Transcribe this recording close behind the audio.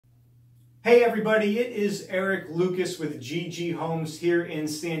Hey everybody, it is Eric Lucas with GG Homes here in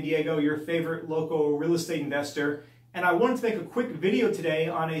San Diego, your favorite local real estate investor. And I wanted to make a quick video today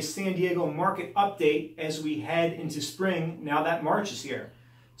on a San Diego market update as we head into spring now that March is here.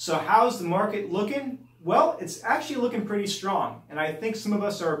 So how's the market looking? Well, it's actually looking pretty strong. And I think some of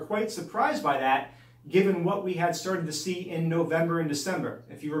us are quite surprised by that, given what we had started to see in November and December.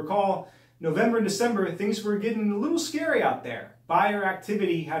 If you recall, November and December, things were getting a little scary out there. Buyer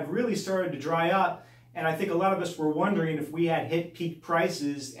activity had really started to dry up, and I think a lot of us were wondering if we had hit peak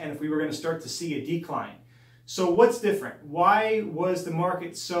prices and if we were going to start to see a decline. So what's different? Why was the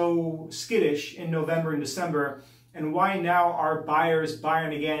market so skittish in November and December, and why now are buyers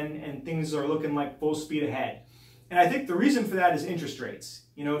buying again and things are looking like full speed ahead? And I think the reason for that is interest rates.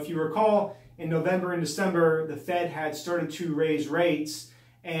 You know, if you recall, in November and December, the Fed had started to raise rates,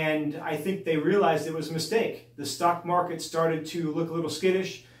 and I think they realized it was a mistake. The stock market started to look a little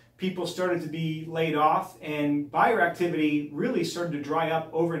skittish. People started to be laid off, and buyer activity really started to dry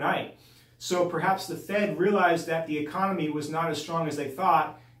up overnight. So perhaps the Fed realized that the economy was not as strong as they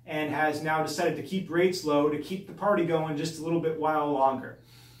thought and has now decided to keep rates low to keep the party going just a little bit while longer.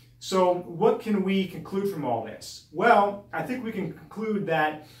 So what can we conclude from all this? Well, I think we can conclude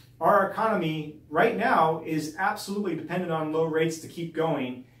that our economy right now is absolutely dependent on low rates to keep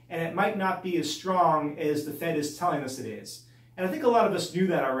going, and it might not be as strong as the Fed is telling us it is. And I think a lot of us knew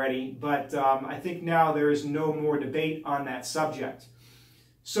that already, but I think now there is no more debate on that subject.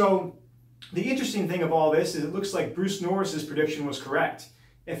 So the interesting thing of all this is it looks like Bruce Norris's prediction was correct.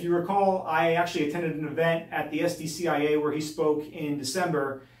 If you recall, I actually attended an event at the SDCIA where he spoke in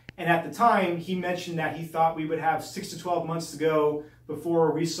December, and at the time he mentioned that he thought we would have 6 to 12 months to go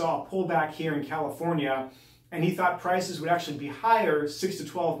before we saw a pullback here in California, and he thought prices would actually be higher 6 to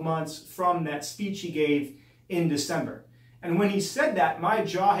 12 months from that speech he gave in December. And when he said that, my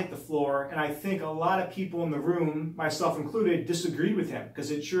jaw hit the floor, and I think a lot of people in the room, myself included, disagreed with him,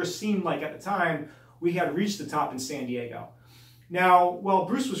 because it sure seemed like at the time we had reached the top in San Diego. Now, while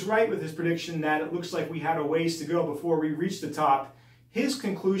Bruce was right with his prediction that it looks like we had a ways to go before we reached the top, his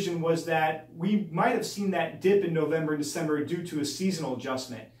conclusion was that we might have seen that dip in November and December due to a seasonal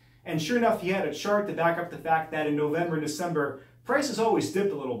adjustment. And sure enough, he had a chart to back up the fact that in November and December, prices always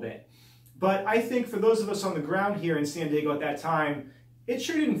dipped a little bit. But I think for those of us on the ground here in San Diego at that time, it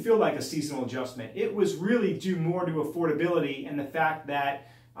sure didn't feel like a seasonal adjustment. It was really due more to affordability and the fact that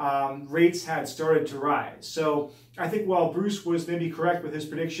rates had started to rise. So I think while Bruce was maybe correct with his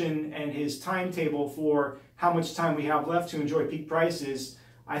prediction and his timetable for how much time we have left to enjoy peak prices,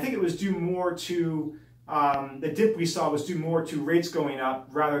 I think it was due more to, the dip we saw was due more to rates going up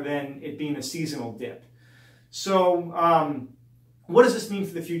rather than it being a seasonal dip. So what does this mean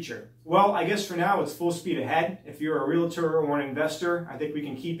for the future? Well, I guess for now it's full speed ahead. If you're a realtor or an investor, I think we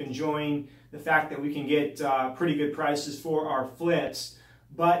can keep enjoying the fact that we can get pretty good prices for our flips.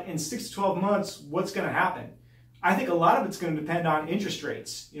 But in 6 to 12 months, what's going to happen? I think a lot of it's going to depend on interest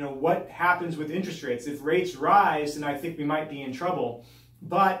rates. You know, what happens with interest rates? If rates rise, then I think we might be in trouble.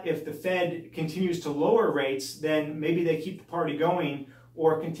 But if the Fed continues to lower rates, then maybe they keep the party going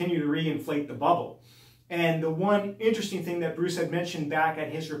or continue to reinflate the bubble. And the one interesting thing that Bruce had mentioned back at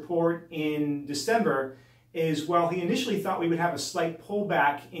his report in December is, while he initially thought we would have a slight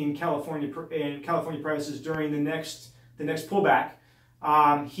pullback in California prices during the next pullback,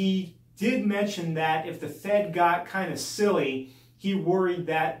 he did mention that if the Fed got kind of silly, he worried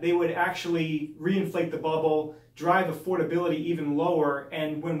that they would actually reinflate the bubble, drive affordability even lower,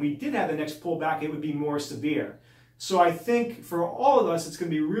 and when we did have the next pullback, it would be more severe. So I think for all of us, it's going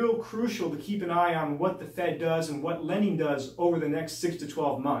to be real crucial to keep an eye on what the Fed does and what lending does over the next 6 to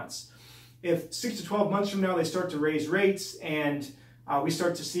 12 months. If 6 to 12 months from now they start to raise rates and we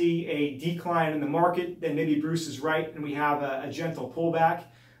start to see a decline in the market, then maybe Bruce is right and we have a gentle pullback.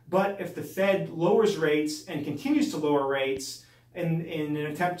 But if the Fed lowers rates and continues to lower rates in an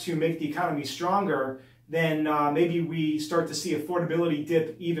attempt to make the economy stronger, then maybe we start to see affordability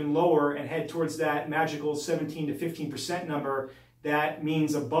dip even lower and head towards that magical 17 to 15% number. That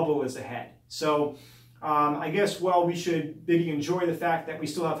means a bubble is ahead. So I guess while we should maybe enjoy the fact that we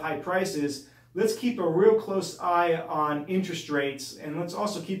still have high prices, let's keep a real close eye on interest rates, and let's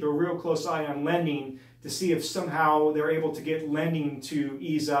also keep a real close eye on lending to see if somehow they're able to get lending to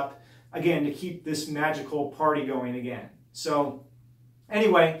ease up again to keep this magical party going again. So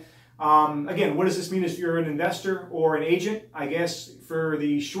anyway, again, what does this mean if you're an investor or an agent? I guess for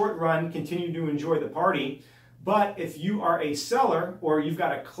the short run, continue to enjoy the party. But if you are a seller or you've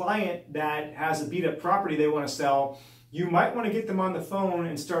got a client that has a beat up property they want to sell, you might want to get them on the phone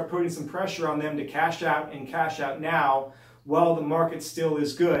and start putting some pressure on them to cash out and cash out now, well, the market still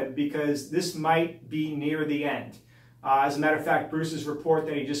is good because this might be near the end. As a matter of fact, Bruce's report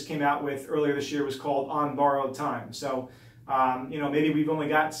that he just came out with earlier this year was called On Borrowed Time. So, maybe we've only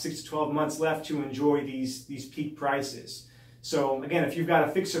got 6 to 12 months left to enjoy these peak prices. So again, if you've got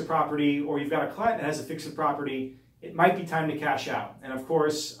a fixer property or you've got a client that has a fixer property, it might be time to cash out. And of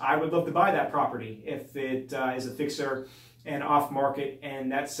course, I would love to buy that property if it is a fixer and off market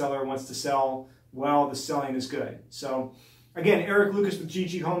and that seller wants to sell, well, the selling is good. So again, Eric Lucas with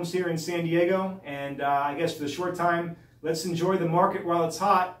GG Homes here in San Diego. And I guess for the short time, let's enjoy the market while it's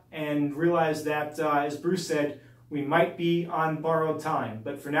hot and realize that, as Bruce said, we might be on borrowed time.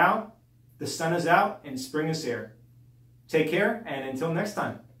 But for now, the sun is out and spring is here. Take care, and until next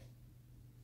time.